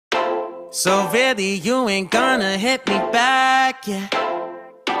So really you ain't gonna hit me back, yeah.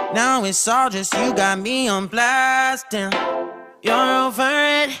 Now it's all just you got me on blast, damn. You're over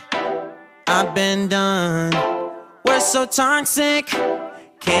it, I've been done. We're so toxic,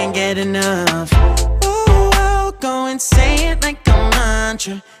 can't get enough. Ooh, I'll go and say it like a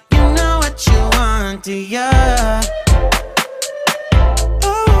mantra. You know what you want, do ya?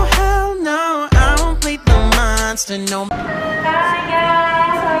 Oh hell no, I won't play the monster no. Hi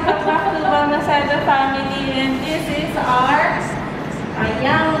guys, welcome back to the family, and this is our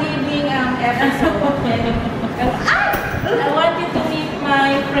Young Living episode. I want you to meet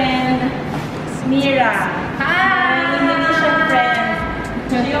my friend Mira. Hi! My Indonesian friend.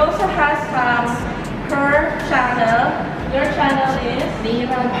 She also has her channel. Your channel is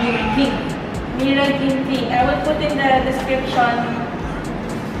Mira Ginting. Mira Ginting. I will put in the description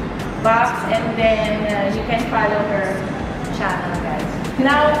box, and then you can follow her channel, guys.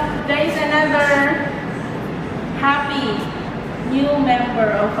 Now, there is another happy new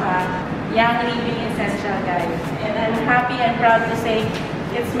member of Young Living Essential, guys. And I'm happy and proud to say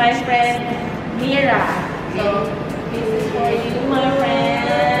it's my friend Mira. So, this is for you, my friend.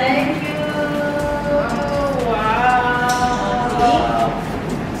 Thank you. Oh, wow.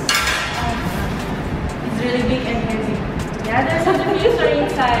 It's really big and heavy. Yeah, there's a diffuser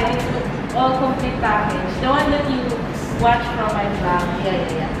inside. It's all complete package. The one that you watch from my vlog.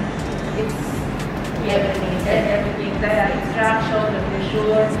 Yeah. It's everything. The extraction, the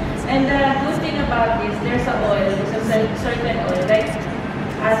diffuser. And the good thing about this, there's an oil. There's a certain oil. Like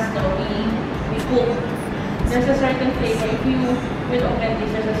as we cook, there's a certain flavor. If you will open this,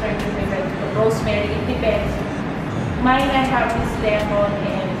 there's a certain flavor. Rosemary, it depends. Mine, I have this lemon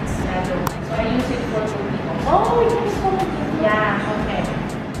and another one. So I use it for cooking. Oh, yes, yeah, okay.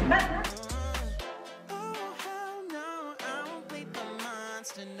 But Oh hell no, I won't play the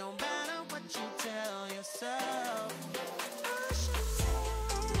monster no matter what you tell yourself.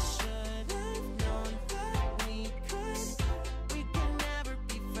 I should've known that we can never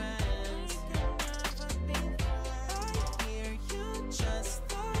be friends. I hear you just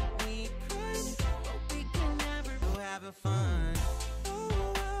thought we could, but we can never go having fun.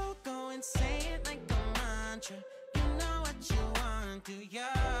 Oh, I'll go and say it like a mantra. You know what you want, do ya?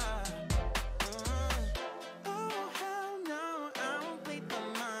 Oh hell no, I won't play the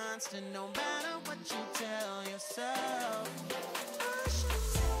monster no matter what you tell yourself. I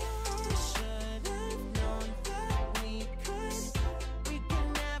should've known that we can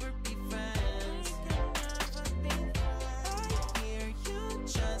never be friends. I hear you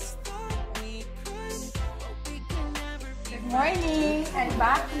just thought we could, but we can never be good morning. I'm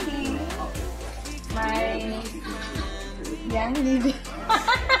back here. My Young Living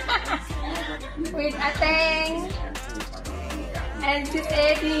with Ateng and this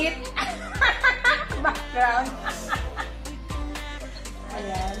edit background.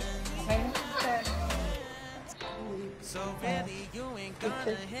 Ayan. so really you ain't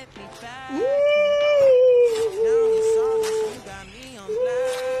gonna hit me back. Yay! Now it's all that you got me on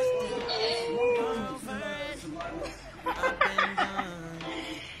blast. Over it, I've been done.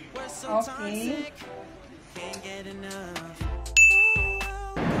 We're so Okay. toxic, can't get enough.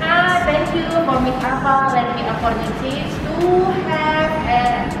 Thank you for Miss Alpha letting me opportunity to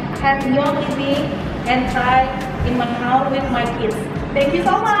have Young Living and try in my house with my kids. Thank you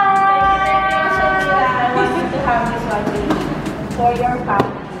so much. I want you to have this one for your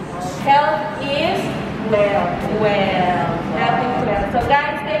family. Health is wealth. Health is wealth. So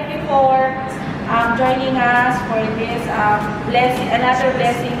guys, thank you for joining us for this blessing, another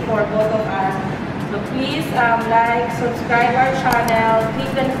blessing for both of us. So please like, subscribe our channel,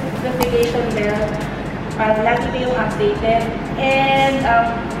 click the notification bell para lagi kayong updated. And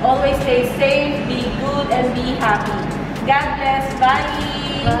always stay safe, be good, and be happy. God bless.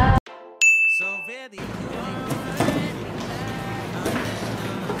 Bye! So really you ain't gonna hit me back.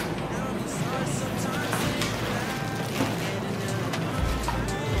 Now it's all so toxic, can't get enough.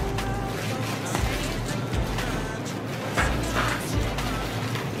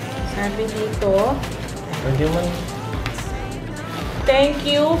 Sabi dito, thank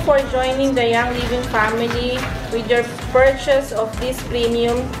you for joining the Young Living family with your purchase of this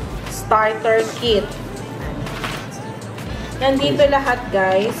premium starter kit. Nandito lahat,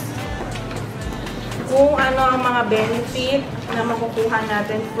 guys, kung ano ang mga benefit na makukuha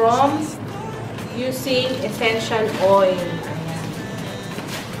natin from using essential oil. Ayan.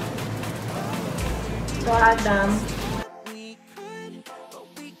 So, Adam, We could, but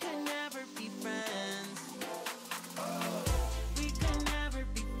we can never be friends. We can never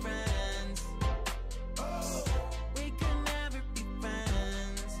be friends. We can never be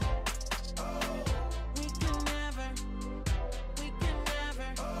friends.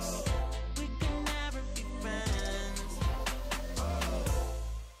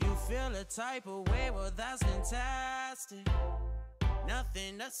 the type of way, well that's fantastic.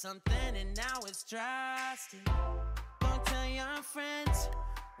 Nothing to something and now it's drastic. Don't tell your friends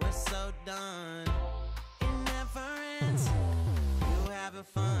we're so done. It never ends, you having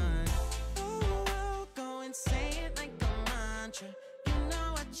fun. Oh, go and say it like a mantra. You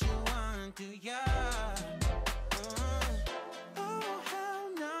know what you want, do ya? Oh hell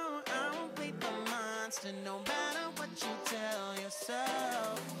no, I won't play the monster. No matter what you tell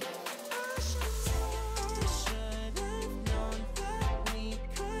yourself.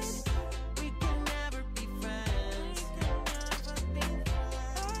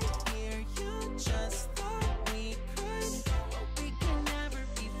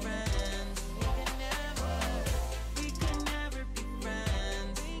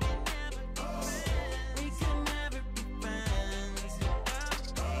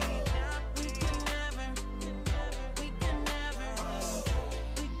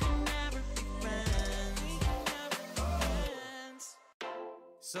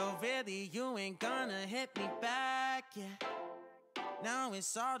 So really, you ain't gonna hit me back, yeah. Now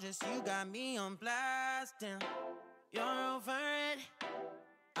it's all just you got me on blast, damn. You're over it,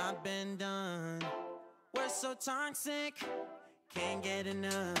 I've been done. We're so toxic, can't get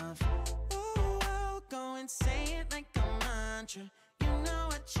enough. Ooh, I'll go and say it like a mantra. You know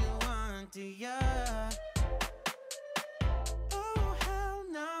what you want, do ya? Oh hell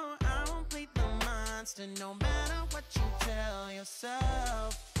no, I won't play the monster. No matter what you tell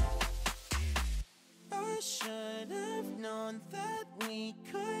yourself. I should have known that we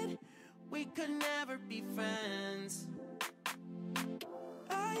could never be friends.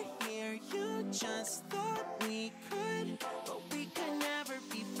 I hear you just thought we could, but we could never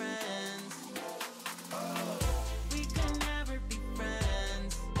be friends. We could never be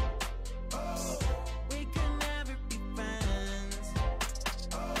friends. We could never be friends.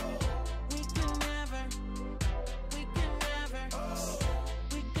 We could never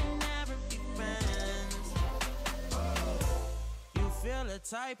be friends. You feel a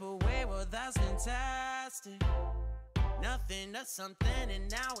type of way, well that's fantastic. Nothing to something and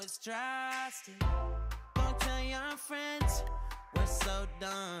now it's drastic. Don't tell your friends we're so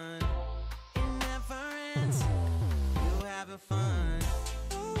done. It never ends, you having fun.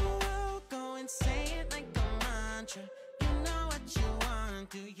 Oh, I'll go and say it like a mantra. You know what you want,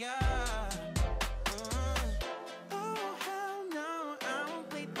 do ya? Oh hell no, I won't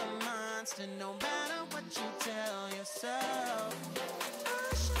play the monster. No matter what you tell yourself.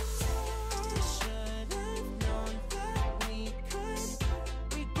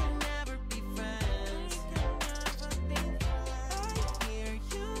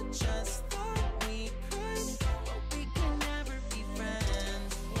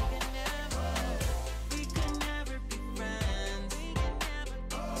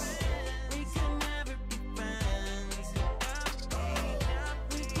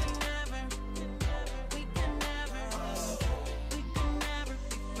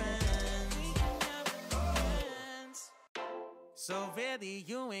 So really,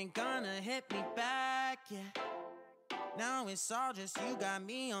 you ain't gonna hit me back, yeah. Now it's all just you got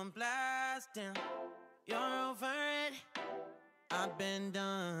me on blast, damn. You're over it, I've been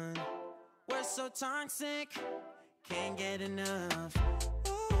done. We're so toxic, can't get enough.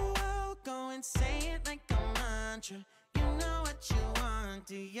 Ooh, I'll go and say it like a mantra. You know what you want,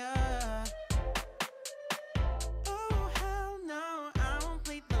 do ya? Oh hell no, I won't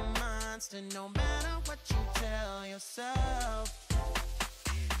play the monster. No matter what you tell yourself.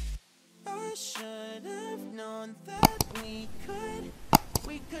 I should have known that we could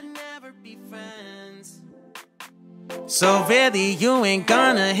never be friends. So really, you ain't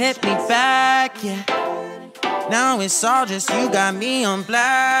gonna hit me back, yeah. Now it's all just you got me on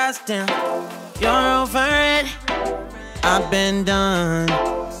blast, damn. You're over it, I've been done.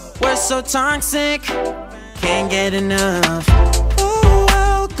 We're so toxic, can't get enough.